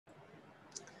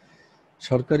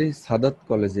সরকারি সাদাত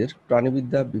কলেজের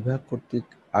প্রাণিবিদ্যা বিভাগ কর্তৃক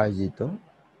আয়োজিত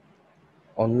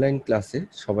অনলাইন ক্লাসে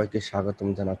সবাইকে স্বাগতম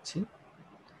জানাচ্ছি।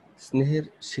 স্নেহের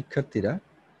শিক্ষার্থীরা,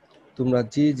 তোমরা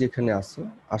যে যেখানে আছো,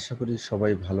 আশা করি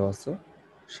সবাই ভালো আছো।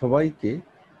 সবাইকে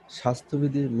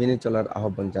স্বাস্থ্যবিধি মেনে চলার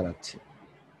আহ্বান জানাচ্ছি।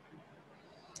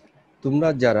 তোমরা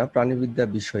যারা প্রাণিবিদ্যা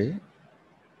বিষয়ে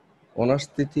অনার্স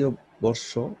তৃতীয় বর্ষ,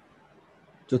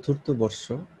 চতুর্থ বর্ষ,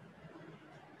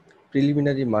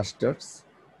 প্রিলিমিনারি মাস্টার্স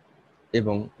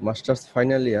এবং মাস্টার্স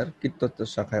ফাইনাল ইয়ার কীটতত্ত্ব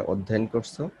শাখায় অধ্যয়ন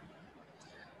করছো,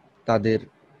 তাদের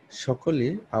সকলে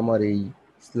আমার এই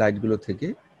স্লাইডগুলো থেকে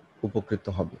উপকৃত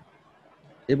হবে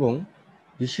এবং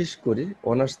বিশেষ করে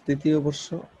অনার্স তৃতীয় বর্ষ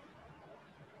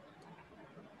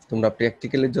তোমরা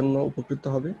প্র্যাকটিক্যালের জন্য উপকৃত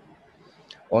হবে।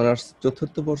 অনার্স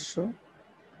চতুর্থ বর্ষ,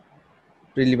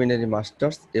 প্রিলিমিনারি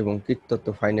মাস্টার্স এবং কীটতত্ত্ব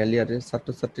ফাইনাল ইয়ারের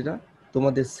ছাত্রছাত্রীরা,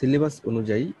 তোমাদের সিলেবাস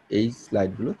অনুযায়ী এই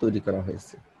স্লাইডগুলো তৈরি করা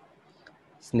হয়েছে।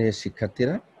 স্নেহের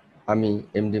শিক্ষার্থীরা, আমি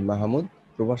এমডি মাহমুদ,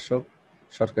 প্রভাষক,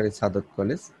 সরকারি সাদত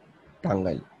কলেজ,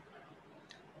 টাঙ্গাইল।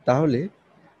 তাহলে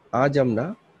আজ আমরা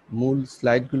মূল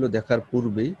স্লাইডগুলো দেখার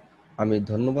পূর্বেই আমি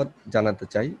ধন্যবাদ জানাতে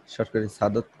চাই সরকারি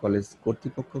সাদত কলেজ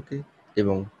কর্তৃপক্ষকে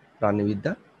এবং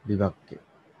প্রাণিবিদ্যা বিভাগকে।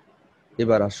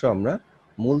 এবার আসো আমরা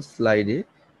মূল স্লাইডে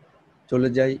চলে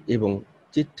যাই এবং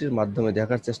চিত্রের মাধ্যমে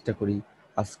দেখার চেষ্টা করি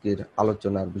আজকের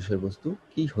আলোচনার বিষয়বস্তু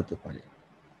কি হতে পারে।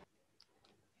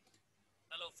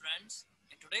 Hello friends,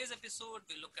 in today's episode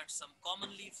we look at some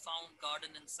commonly found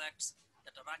garden insects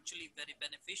that are actually very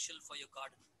beneficial for your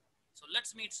garden. So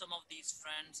let's meet some of these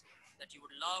friends that you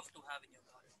would love to have in your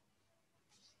garden.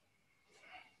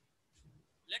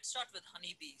 Let's start with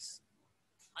honeybees.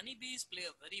 Honeybees play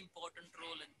a very important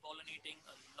role in pollinating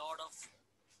a lot of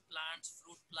plants,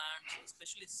 fruit plants,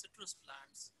 especially citrus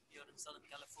plants here in Southern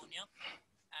California.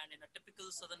 And in a typical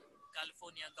Southern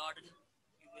California garden,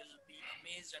 you will be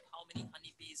amazed at how many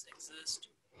honeybees exist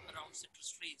around citrus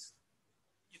trees.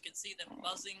 You can see them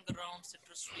buzzing around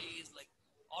citrus trees like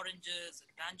oranges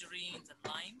and tangerines and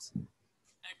limes.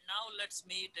 And now let's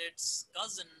meet its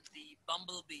cousin, the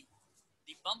bumblebee.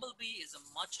 The bumblebee is a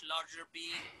much larger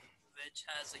bee which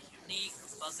has a unique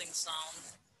buzzing sound,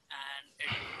 and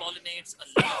it pollinates a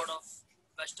lot of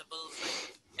vegetables like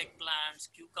eggplants,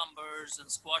 cucumbers, and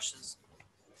squashes.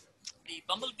 The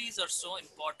bumblebees are so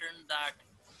important that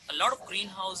a lot of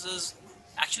greenhouses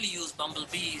actually use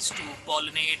bumblebees to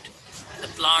pollinate the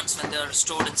plants when they are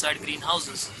stored inside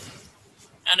greenhouses.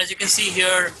 And as you can see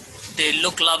here, they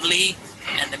look lovely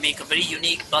and they make a very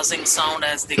unique buzzing sound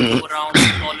as they go around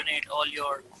and pollinate all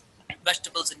your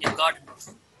vegetables in your garden.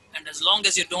 And as long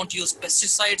as you don't use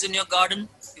pesticides in your garden,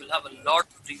 you'll have a lot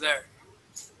everywhere.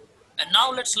 And now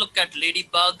let's look at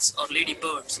ladybugs or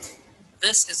ladybirds.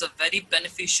 This is a very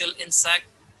beneficial insect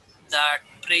that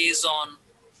preys on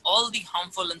all the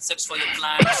harmful insects for your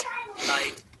plants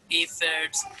like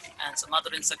aphids and some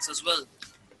other insects as well.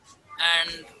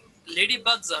 And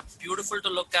ladybugs are beautiful to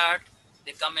look at.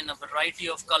 They come in a variety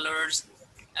of colors,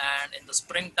 and in the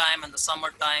springtime and the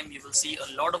summertime you will see a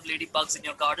lot of ladybugs in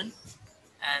your garden,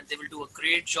 and they will do a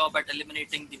great job at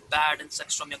eliminating the bad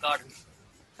insects from your garden.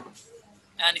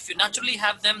 And if you naturally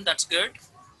have them, that's good.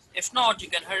 If not, you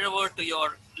can head over to your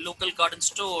local garden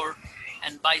store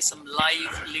and buy some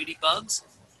live ladybugs.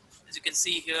 As you can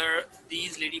see here,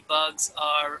 these ladybugs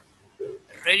are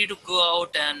ready to go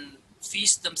out and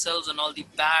feast themselves on all the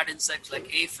bad insects like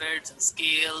aphids and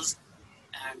scales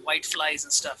and whiteflies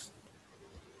and stuff.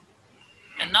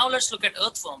 And now let's look at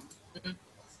earthworm,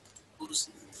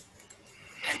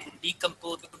 and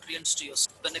decompose nutrients to your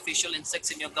beneficial insects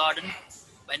in your garden.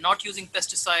 By not using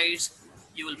pesticides,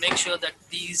 you will make sure that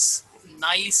these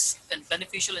nice and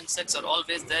beneficial insects are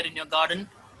always there in your garden.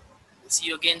 See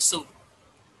you again soon.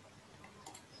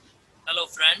 Hello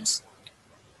friends.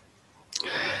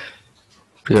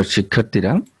 প্রিয়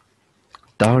শিক্ষার্থীরা,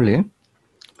 তাহলে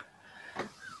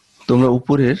তোমরা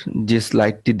উপরের যে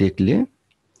স্লাইডটি দেখলে,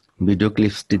 video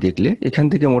ক্লিপসটি দেখলে, এখান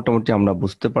থেকে মোটামুটি আমরা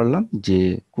বুঝতে পারলাম যে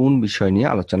কোন বিষয় নিয়ে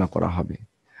আলোচনা করা হবে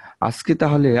আজকে।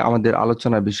 তাহলে আমাদের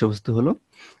আলোচনার বিষয়বস্তু হলো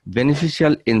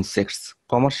beneficial insects,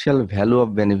 commercial value of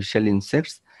beneficial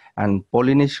insects and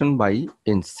pollination by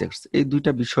insects. এই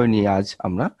দুইটা বিষয় নিয়ে আজ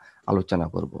আমরা আলোচনা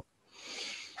করব।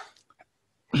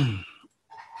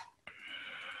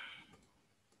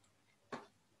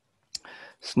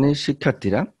 স্নেহ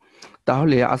শিক্ষার্থীরা,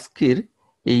 তাহলে আজকের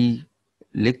এই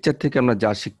লেকচার থেকে আমরা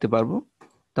যা শিখতে পারবো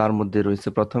তার মধ্যে রয়েছে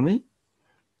প্রথমেই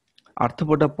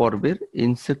আর্থ্রোপোডা পর্বের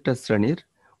ইনসেক্টা শ্রেণীর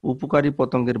উপকারী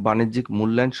পতঙ্গের বাণিজ্যিক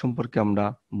মূল্যায়ন সম্পর্কে আমরা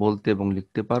বলতে এবং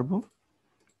লিখতে পারবো,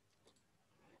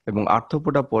 এবং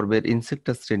আর্থ্রোপোডা পর্বের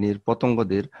ইনসেক্টা শ্রেণীর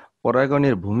পতঙ্গদের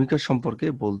পরাগায়নের ভূমিকা সম্পর্কে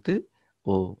বলতে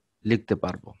ও লিখতে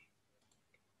পারবো।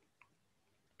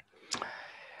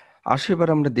 আসো এবার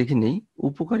আমরা দেখে নেই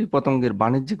উপকারী পতঙ্গের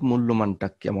বাণিজ্যিক মূল্যমানটা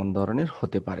কেমন ধরনের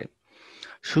হতে পারে।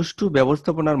 সুষ্ঠু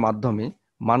ব্যবস্থাপনার মাধ্যমে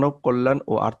মানব কল্যাণ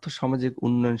ও আর্থসামাজিক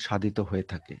উন্নয়ন সাধিত হয়ে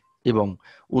থাকে এবং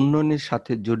উন্নয়নের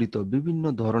সাথে জড়িত বিভিন্ন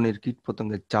ধরনের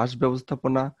কীটপতঙ্গের চাষ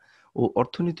ব্যবস্থাপনা ও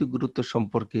অর্থনৈতিক গুরুত্ব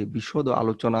সম্পর্কে বিশদ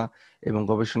আলোচনা এবং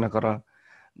গবেষণা করা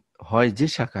হয় যে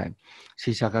শাখায়,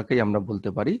 সেই শাখাকেই আমরা বলতে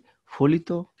পারি ফলিত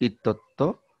কীটতত্ত্ব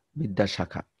বিদ্যা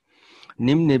শাখা।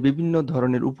 নিম্নে বিভিন্ন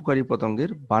ধরনের উপকারী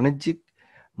পতঙ্গের বাণিজ্যিক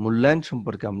মূল্যায়ন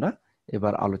সম্পর্কে আমরা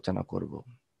এবার আলোচনা করব।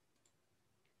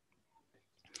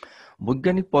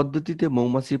 বৈজ্ঞানিক পদ্ধতিতে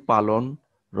মৌমাছি পালন,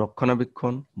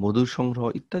 রক্ষণাবেক্ষণ, মধু সংগ্রহ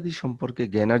ইত্যাদি সম্পর্কে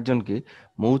জ্ঞানার্জনকে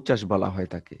মৌচাষ বলা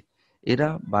হয়ে থাকে। এরা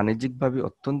বাণিজ্যিকভাবে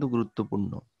অত্যন্ত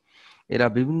গুরুত্বপূর্ণ। এরা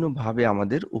বিভিন্নভাবে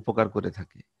আমাদের উপকার করে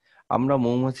থাকে। আমরা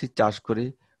মৌমাছি চাষ করে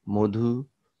মধু,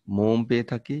 মোম পেয়ে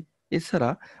থাকি। এছাড়া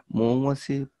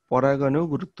মৌমাছি পরাগায়নেও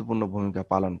গুরুত্বপূর্ণ ভূমিকা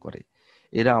পালন করে।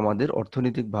 এরা আমাদের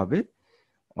অর্থনৈতিকভাবে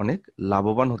অনেক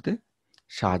লাভবান হতে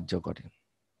সাহায্য করে।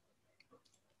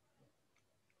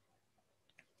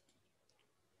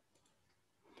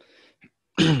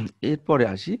 এরপরে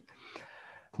আসি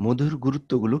মধুর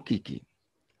গুরুত্বগুলো কি কি।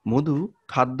 মধু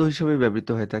খাদ্য হিসেবে ব্যবহৃত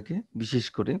হয়ে থাকে, বিশেষ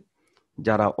করে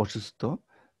যারা অসুস্থ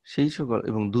সেই সকল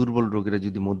এবং দুর্বল রোগীরা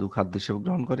যদি মধু খাদ্য হিসেবে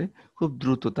গ্রহণ করে খুব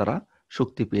দ্রুত তারা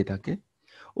শক্তি পেয়ে থাকে।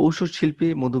 ঔষধ শিল্পে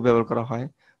মধু ব্যবহার করা হয়,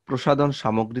 প্রসাধন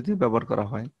সামগ্রীতে ব্যবহার করা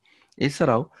হয়।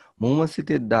 এছাড়াও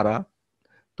মৌমাছিদের দ্বারা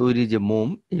তৈরি যে মোম,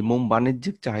 এই মোম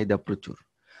বাণিজ্যিক চাহিদা প্রচুর।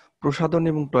 প্রসাধন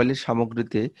এবং টয়লেট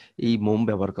সামগ্রীতে এই মোম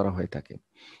ব্যবহার করা হয়ে থাকে।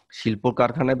 শিল্প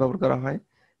কারখানায় ব্যবহার করা হয়।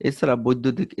 এছাড়া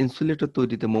বৈদ্যুতিক ইনসুলেটর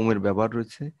তৈরিতে মোমের ব্যবহার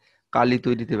রয়েছে। কালি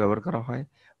তৈরিতে ব্যবহার করা হয়,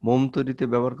 মোম তৈরিতে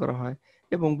ব্যবহার করা হয়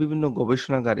এবং বিভিন্ন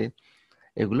গবেষণাগারে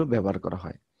এগুলো ব্যবহার করা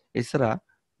হয়। এছাড়া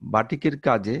বাটিকের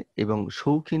কাজে এবং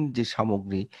শৌখিন যে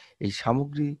সামগ্রী, এই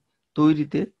সামগ্রী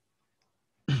তৈরিতে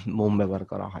মোম ব্যবহার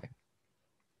করা হয়।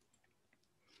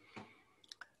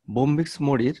 বোম্বিক্স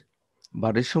মরির বা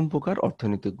রেশম পোকার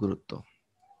অর্থনৈতিক গুরুত্ব।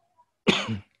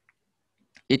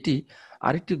 এটি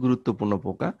আরেকটি গুরুত্বপূর্ণ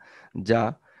পোকা যা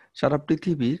সারা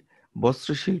পৃথিবীর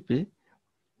বস্ত্রশিল্পে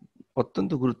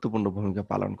অত্যন্ত গুরুত্বপূর্ণ ভূমিকা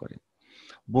পালন করে।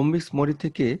 বোম্বিক্স মরি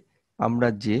থেকে আমরা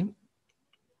যে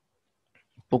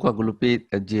পোকাগুলো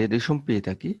যে রেশম পেয়ে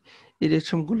থাকি, এই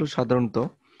রেশমগুলো সাধারণত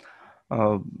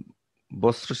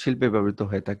বস্ত্রশিল্পে ব্যবহৃত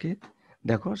হয়ে থাকে।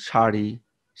 দেখো, শাড়ি,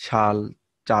 শাল,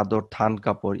 চাদর, থান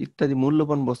কাপড় ইত্যাদি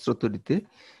মূল্যবান বস্ত্র তৈরিতে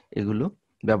এগুলো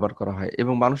ব্যবহার করা হয়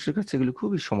এবং মানুষের কাছে এগুলো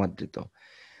খুবই সমাদৃত।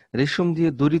 রেশম দিয়ে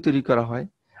দড়ি তৈরি করা হয়।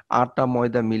 আটা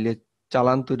ময়দা মিলে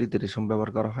চালান তৈরিতে রেশম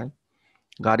ব্যবহার করা হয়।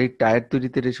 গাড়ির টায়ার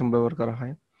তৈরিতে রেশম ব্যবহার করা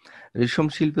হয়। রেশম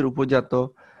শিল্পের উপজাত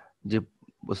যে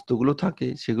বস্তুগুলো থাকে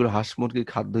সেগুলো হাঁস মুরগির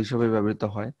খাদ্য হিসেবে ব্যবহৃত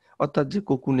হয়। অর্থাৎ যে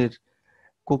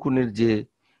কোকুনের যে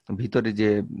ভিতরে যে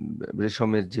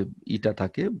রেশমের যে ইটা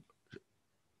থাকে,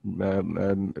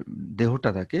 দেহটা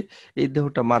থাকে, এই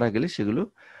দেহটা মারা গেলে সেগুলো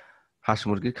হাঁস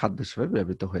মুরগির খাদ্য হিসেবে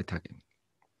ব্যবহৃত হয়ে থাকে।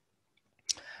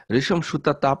 রেশম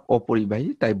সুতা তাপ অপরিবাহী,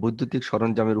 তাই বৈদ্যুতিক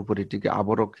সরঞ্জামের উপর এটিকে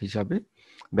আবরক হিসাবে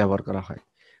ব্যবহার করা হয়।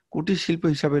 কুটির শিল্প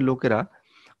হিসাবে লোকেরা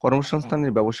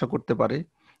কর্মসংস্থানের ব্যবসা করতে পারে,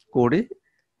 করে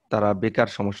তারা বেকার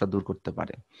সমস্যা দূর করতে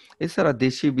পারে। এছাড়া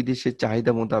দেশি বিদেশি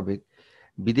চাহিদা মোতাবেক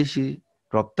বিদেশি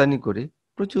রপ্তানি করে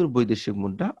প্রচুর বৈদেশিক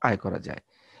মুদ্রা আয় করা যায়।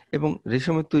 এবং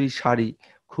রেশমের তৈরি শাড়ি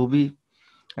খুবই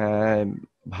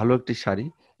ভালো একটি শাড়ি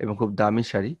এবং খুব দামি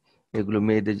শাড়ি। এগুলো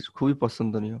মেয়েদের খুবই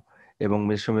পছন্দনীয় এবং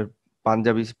রেশমের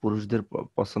পাঞ্জাবি পুরুষদের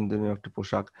পছন্দনীয় একটি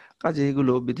পোশাক। কাজে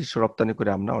এগুলো বিদেশে রপ্তানি করে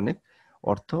আমরা অনেক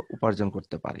অর্থ উপার্জন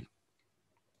করতে পারি।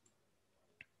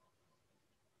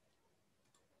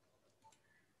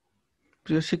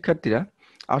 প্রিয় শিক্ষার্থীরা,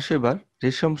 আসো এবার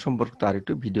রেশম সম্পর্কিত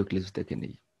আরেকটু ভিডিও ক্লিপস দেখে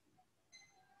নিই।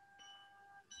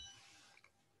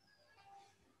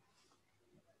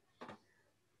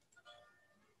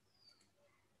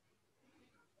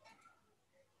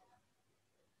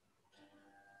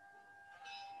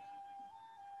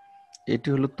 এটি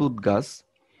হলো তুঁত গাছ।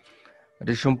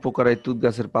 রেশম পোকারা এই তুঁত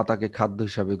গাছের পাতাকে খাদ্য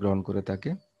হিসাবে গ্রহণ করে থাকে।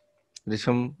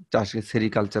 রেশম চাষকে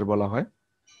সেরিকালচার বলা হয়।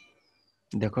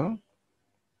 দেখো,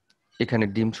 এখানে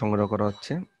ডিম সংগ্রহ করা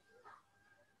হচ্ছে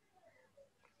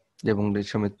এবং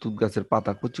রেশমের তুঁত গাছের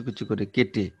পাতা কুচি কুচি করে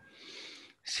কেটে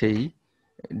সেই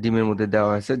ডিমের মধ্যে দেওয়া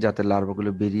হয়েছে যাতে লার্ভাগুলো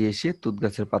বেরিয়ে এসে তুঁত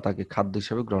গাছের পাতাকে খাদ্য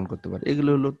হিসাবে গ্রহণ করতে পারে।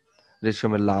 এগুলো হলো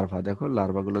রেশমের লার্ভা। দেখো,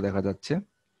 লার্ভাগুলো দেখা যাচ্ছে।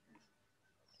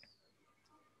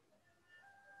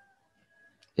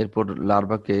 এরপর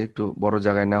লার্ভাকে একটু বড়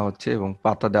জায়গায় নেওয়া হচ্ছে এবং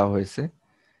পাতা দেওয়া হয়েছে।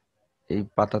 এই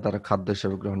পাতা তারা খাদ্য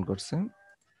হিসাবে গ্রহণ করছে।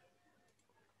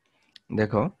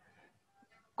 দেখো,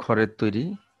 খড়ের তৈরি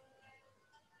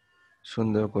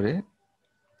সুন্দর করে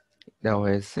দেওয়া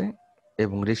হয়েছে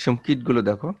এবং রেশম কীটগুলো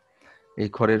দেখো এই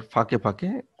খড়ের ফাঁকে ফাঁকে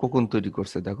কোকুন তৈরি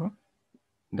করছে। দেখো,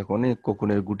 দেখো অনেক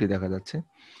কোকুনের গুটি দেখা যাচ্ছে।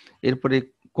 এরপরে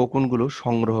কোকুনগুলো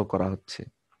সংগ্রহ করা হচ্ছে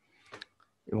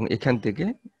এবং এখান থেকে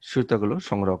সুতাগুলো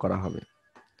সংগ্রহ করা হবে।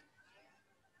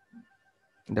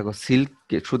 দেখো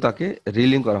সুতাকে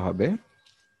রিলিং করা হবে।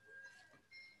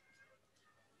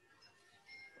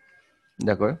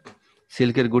 দেখো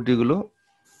সিল্কের গুটিগুলো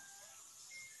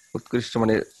উৎকৃষ্ট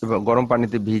মানে গরম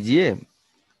পানিতে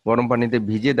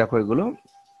ভিজিয়ে দেখো এগুলো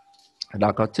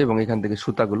রাখা হচ্ছে এবং এখান থেকে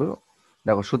সুতাগুলো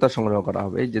দেখো সুতা সংগ্রহ করা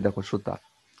হবে। এই যে দেখো সুতা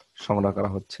সংগ্রহ করা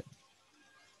হচ্ছে।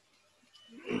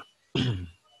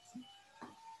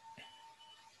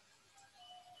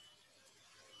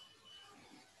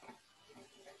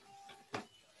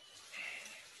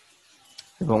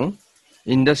 এবং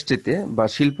ইন্ডাস্ট্রিতে বা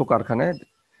শিল্প কারখানায়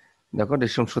দেখো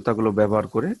রেশম সুতাগুলো ব্যবহার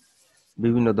করে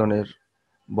বিভিন্ন ধরনের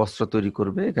বস্ত্র তৈরি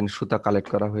করবে। এখানে সুতা কালেক্ট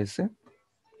করা হয়েছে।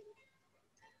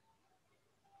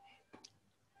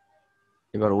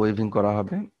 এবার ওয়েভিং করা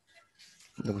হবে।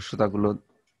 দেখো সুতাগুলো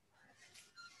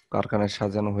কারখানায়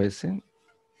সাজানো হয়েছে।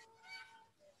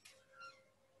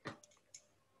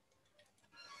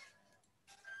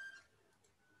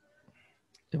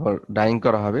 এবার ডাইং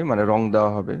করা হবে, মানে রং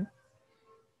দেওয়া হবে।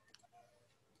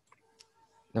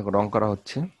 দেখো রং করা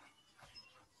হচ্ছে।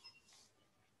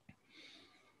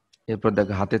 এরপর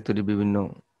দেখো হাতের তৈরি বিভিন্ন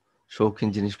শৌখিন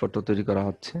জিনিসপত্র তৈরি করা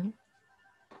হচ্ছে।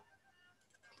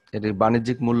 এর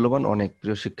বাণিজ্যিক মূল্যবান অনেক,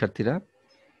 প্রিয় শিক্ষার্থীরা।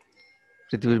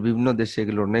 পৃথিবীর বিভিন্ন দেশে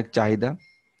এগুলোর অনেক চাহিদা।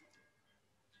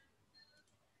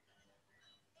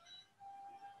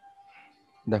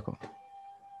 দেখো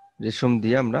রেশম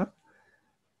দিয়ে আমরা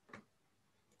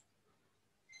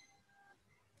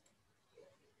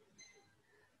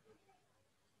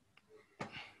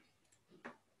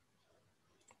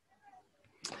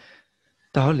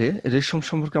তাহলে রেশম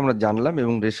সম্পর্কে আমরা জানলাম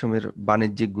এবং রেশমের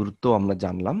বাণিজ্যিক গুরুত্ব আমরা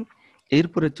জানলাম।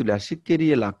 এরপরে চলে আসি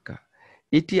কেরিয়া লাক্কা।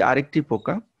 এটি আরেকটি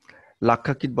পোকা,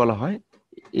 লাক্কা কীট বলা হয়।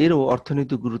 এরও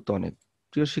অর্থনৈতিক গুরুত্ব অনেক।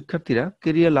 প্রিয় শিক্ষার্থীরা,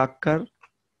 কেরিয়া লাক্কার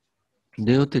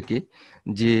দেহ থেকে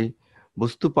যে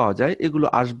বস্তু পাওয়া যায় এগুলো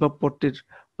আসবাবপত্রের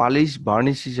পালিশ,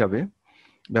 বার্নিশ হিসাবে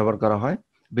ব্যবহার করা হয়।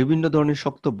 বিভিন্ন ধরনের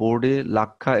শক্ত বোর্ডে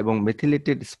লাক্ষা এবং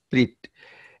মেথিলেটেড স্পিরিট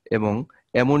এবং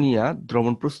অ্যামোনিয়া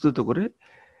দ্রবণ প্রস্তুত করে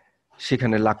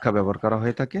সেখানে লাক্ষা ব্যবহার করা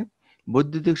হয়ে থাকে।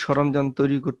 বৈদ্যুতিক সরঞ্জাম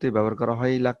তৈরি করতে ব্যবহার করা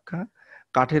হয় এই লাক্ষা।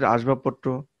 কাঠের আসবাবপত্র,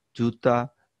 জুতা,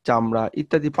 চামড়া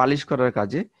ইত্যাদি পালিশ করার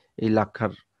কাজে এই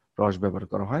লাক্ষার রস ব্যবহার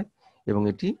করা হয় এবং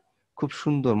এটি খুব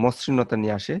সুন্দর মসৃণতা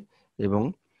নিয়ে আসে এবং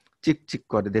চিকচিক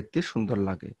করে, দেখতে সুন্দর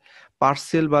লাগে।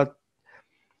 পার্সেল বা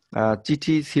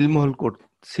চিঠি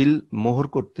সিলমোহর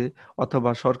করতে অথবা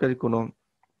সরকারি কোনো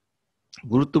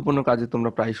গুরুত্বপূর্ণ কাজে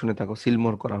তোমরা প্রায় শুনে থাকো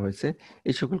সিলমোহর করা হয়েছে,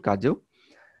 এই সকল কাজেও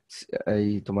এই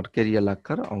তোমার কেরিয়া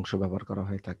লাক্ষার অংশ ব্যবহার করা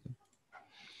হয়ে থাকে।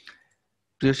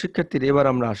 প্রিয় শিক্ষার্থীরা, এবার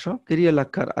আমরা আসো কেরিয়া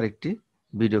লাক্ষার আরেকটি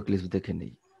ভিডিও ক্লিপ দেখে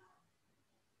নেই।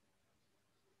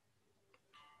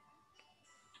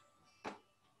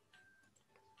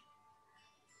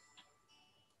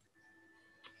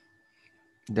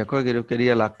 দেখো এগুলো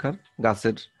কেরিয়া লাক্ষার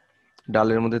গাছের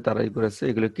ডালের মধ্যে তারাই করেছে,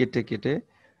 এগুলো কেটে কেটে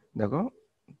দেখো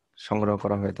সংগ্রহ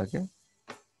করা হয়ে থাকে।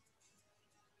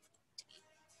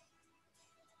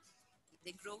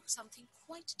 They grow something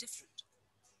quite different.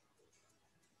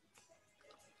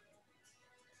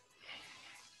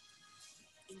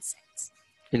 Insects.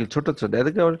 এগুলো ছোট ছোট,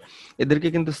 এদেরকে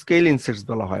কিন্তু স্কেল ইনসেক্টস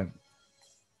বলা হয়।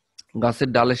 গাছের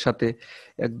ডালের সাথে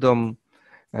একদম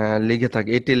লেগে থাকে,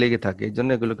 এটে লেগে থাকে, এই জন্য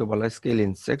এগুলোকে বলা হয় scale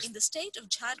insects. In the state of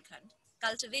Jharkhand,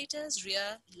 cultivators rear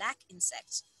lac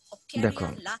insects, দেখো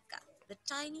Opcaria laca, the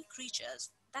tiny creatures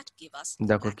that give us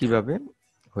দেখো lacquer. কিভাবে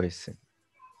হয়েছে।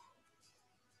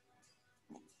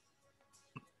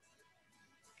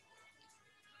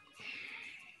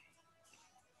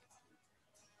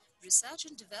 Research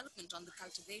and development on the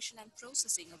cultivation and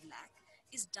processing of lac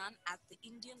is done at the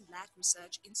Indian Lac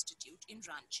Research Institute in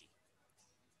Ranchi.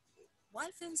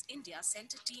 Wildfilms India sent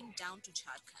a team down to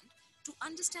Jharkhand to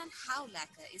understand how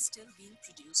lacquer is still being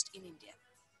produced in India.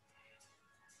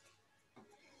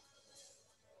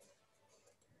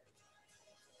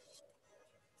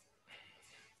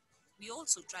 We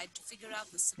also tried to figure out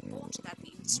the support that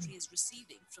the industry is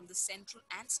receiving from the central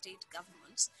and state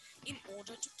governments in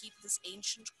order to keep this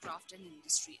ancient craft and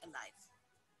industry alive.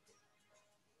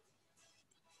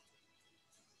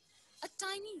 A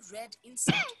tiny red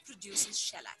insect produces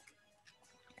shellac.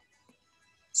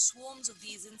 Swarms of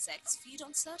these insects feed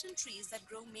on certain trees that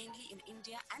grow mainly in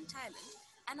India and Thailand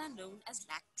and are known as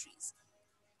lac trees.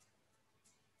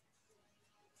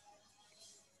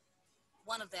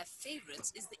 One of their favorites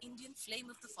is the Indian flame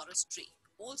of the forest tree,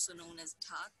 also known as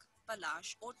dhak, palash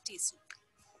or tesu.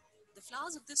 The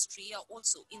flowers of this tree are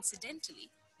also, incidentally,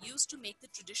 used to make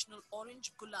the traditional orange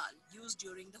gulal used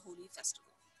during the holy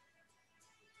festival.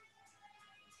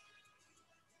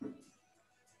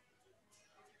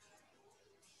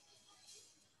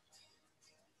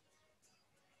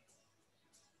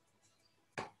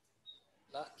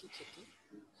 Lakh की खेती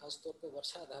खासतौर पे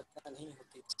वर्षा आधारित नहीं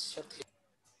होती, शर्त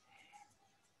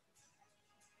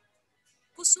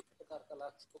Kusum प्रकार का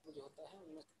लाख जो होता है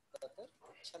उनमें ज्यादातर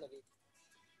अच्छा लगेगा।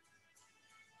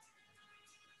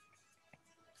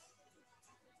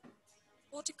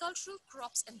 Horticultural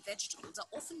crops and vegetables are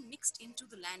often mixed into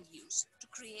the land use to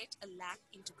create a lac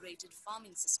integrated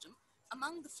farming system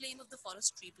among the flame of the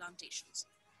forest tree plantations.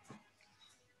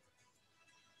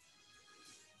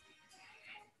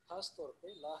 खास तौर पे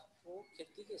लाख को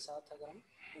खेती के साथ अगर हम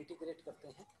इंटीग्रेट करते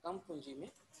हैं कम पूंजी में,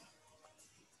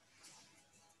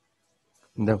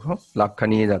 দেখো লাক্ষা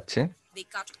নিয়ে যাচ্ছে। They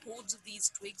cut hordes of these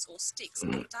twigs or sticks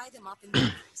and tie them up in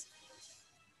their rings.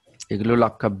 এগুলো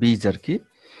লাক্ষা বীজ আর কি।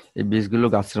 এই বীজগুলো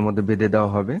গাছের মধ্যে বেঁধে দেওয়া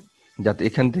হবে যাতে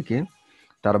এখান থেকে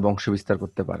তারা বংশ বিস্তার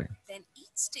করতে পারে। Then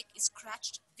each stick is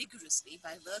scratched vigorously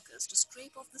by workers to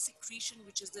scrape off the secretion,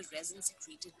 which is the resin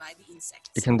secreted by the insects.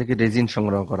 এখান থেকে রেজিন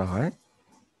সংগ্রহ করা হয়।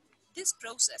 This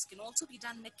process can also be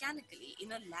done mechanically in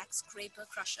a lac scraper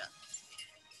crusher.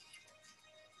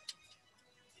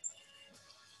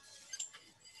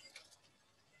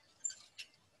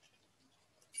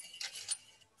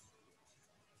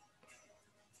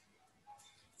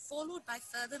 Followed by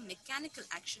further mechanical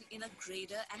action in a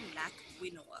grader and lac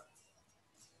winnower.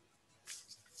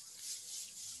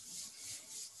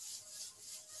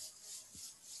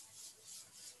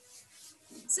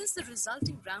 Since the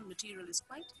resulting ground material is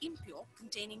quite impure,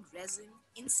 containing resin,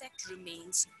 insect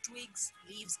remains, twigs,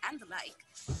 leaves, and the like,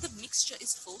 the mixture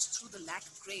is forced through the lac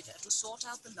grader to sort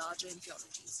out the larger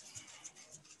impurities.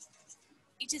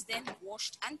 It is then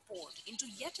washed and poured into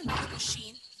yet another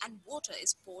machine, and water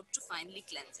is poured to finally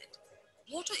cleanse it.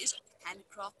 Water is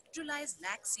handcraft, utilized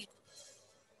lac seed.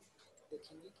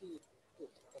 देखेंगे कि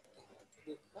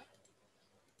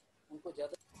उनको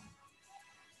ज्यादा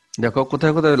দেখো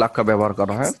কোথায় কোথায় লাক্ষা ব্যবহার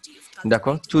করা হয়।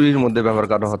 দেখো চুরির মধ্যে ব্যবহার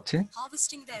করা হচ্ছে।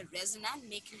 Harvesting their resin and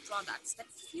making products that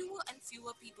fewer and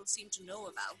fewer people seem to know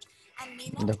about and may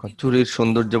not দেখো be চুরির willing to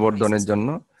সৌন্দর্য pay বর্ধনের prices জন্য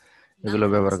for. এগুলো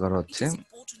ব্যবহার করা Nonetheless, হচ্ছে। it is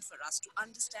important for us to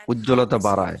understand উজ্জ্বলতা how this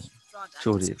বাড়ায় unique product is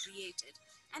চুরির। created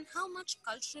and how much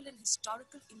cultural and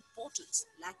historical importance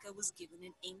lacquer was given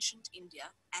in ancient India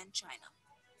and China.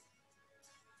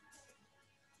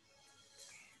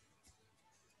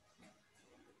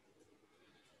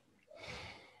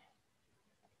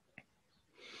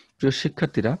 প্রিয়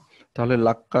শিক্ষার্থীরা, তাহলে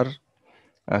লাক্ষার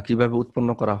কিভাবে উৎপন্ন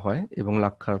করা হয় এবং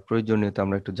লাক্ষার প্রয়োজনীয়তা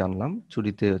আমরা একটু জানলাম।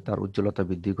 চুরিতে তার উজ্জ্বলতা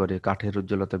বৃদ্ধি করে, কাঠের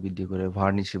উজ্জ্বলতা বৃদ্ধি করে,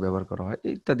 ভার্নিশে ব্যবহার করা হয়,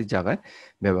 ইত্যাদি জায়গায়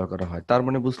ব্যবহার করা হয়। তার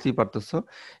মানে বুঝতেই পারতেছো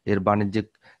এর বাণিজ্যিক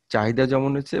চাহিদা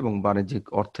যেমন হচ্ছে এবং বাণিজ্যিক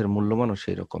অর্থের মূল্যমানও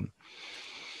সেই রকম।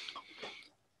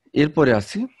 এরপরে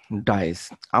আসি ডাইস।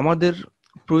 আমাদের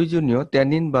প্রয়োজনীয়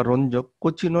ট্যানিন বা রঞ্জক,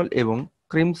 কোচিনল এবং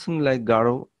ক্রিমসন লাইক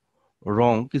গাঢ়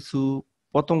রং কিছু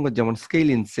পতঙ্গ যেমন স্কেল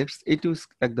ইনসেক্টস, এটিও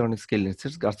এক ধরনের স্কেল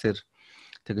ইনসেক্টস, গাছের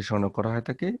থেকে সংগ্রহ করা হয়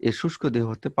থাকে। এর শুষ্ক দেহ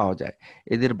হতে পাওয়া যায়।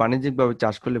 এদের বাণিজ্যিকভাবে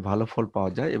চাষ করলে ভালো ফল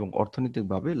পাওয়া যায় এবং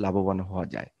অর্থনৈতিকভাবে লাভবান হওয়া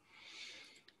যায়।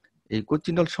 এই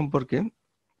কোচিনল সম্পর্কে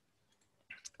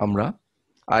আমরা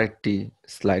আরেকটি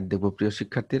স্লাইড দেখব প্রিয়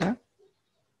শিক্ষার্থীরা।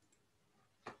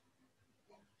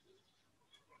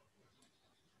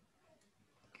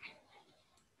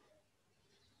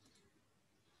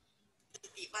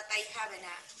 But I have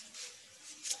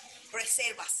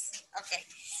reservas. Okay.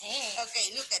 Okay,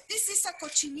 look at this is a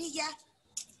cochinilla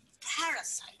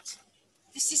parasite.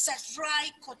 This is a dry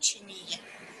cochinilla.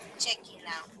 Check it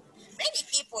out. Many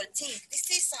people think this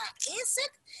is an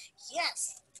insect. Yes,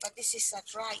 but this is a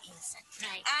dry insect.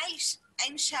 Right.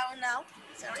 I'm showing now.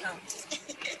 Sorry.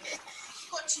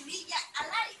 Cochinilla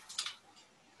alive.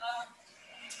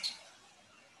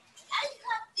 I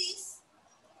have this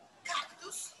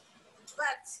cactus,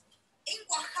 but in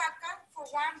Oaxaca, for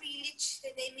one village,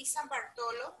 the name is San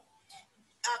Bartolo,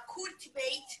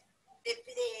 cultivate the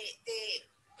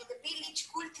village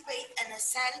cultivate and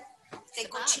sell the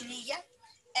cochinilla.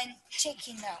 And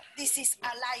checking out, this is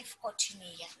a live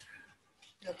cochinilla.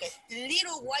 Look at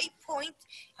little white point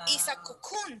is a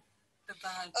cocoon. The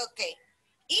bag. Okay,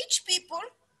 each people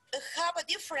have a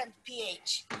different pH.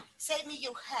 Send me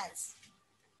your hands.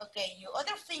 Okay, your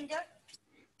other finger.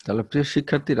 তাহলে প্রিয়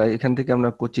শিক্ষার্থীরা, এখান থেকে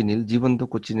আমরা কোচিনিল, জীবন্ত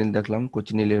কোচিনিল দেখলাম,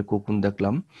 কোচিনিলের cocoon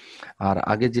দেখলাম। আর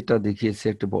আগে যেটা দেখিয়েছে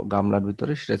একটা গামলার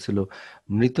ভিতরে, সেটা ছিল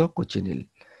মৃত কোচিনিল।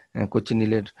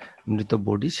 কোচিনিলের মৃত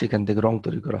বডি, সেখান থেকে রং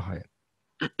তৈরি করা হয়।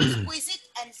 Squeeze it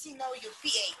and see now your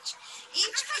pH.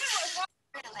 Each people have...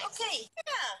 Okay,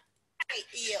 yeah.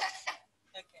 Yeah.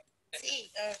 Okay.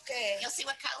 Okay. You'll see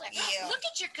what color. Yeah. Look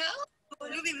at your color. A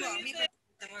little bit more.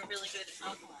 And we're really good at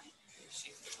outline.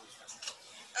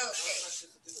 Okay.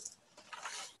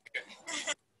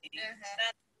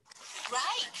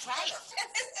 Right, right,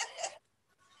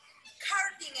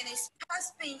 Carding and it has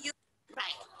been used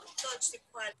right. to touch the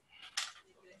quality.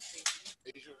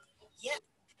 Yeah.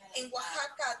 In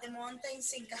Oaxaca, the mountains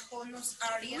in Cajonos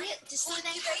area. Just so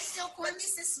they have silk But ones.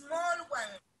 this is a small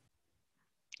one.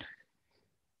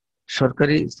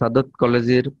 সরকারি সাদত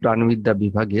কলেজের প্রাণবিদ্যা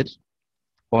বিভাগের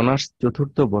honours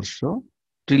চতুর্থ বর্ষ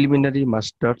preliminary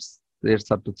masters এর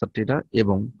ছাত্রছাত্রীরা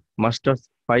এবং masters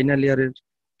final ইয়ারের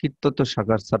কীর্তত্ব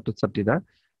শাখার ছাত্রছাত্রীরা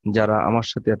যারা আমার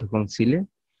সাথে এতক্ষণ ছিলে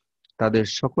তাদের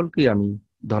সকলকেই আমি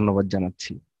ধন্যবাদ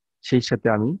জানাচ্ছি। সেই সাথে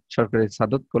আমি সরকারি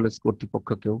সাদত কলেজ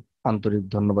কর্তৃপক্ষকেও আন্তরিক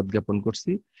ধন্যবাদ জ্ঞাপন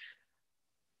করছি।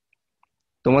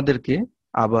 তোমাদেরকে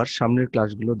আবার সামনের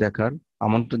ক্লাসগুলো দেখার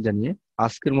আমন্ত্রণ জানিয়ে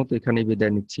আজকের মতো এখানেই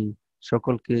বিদায় নিচ্ছি।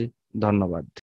 সকলকে ধন্যবাদ।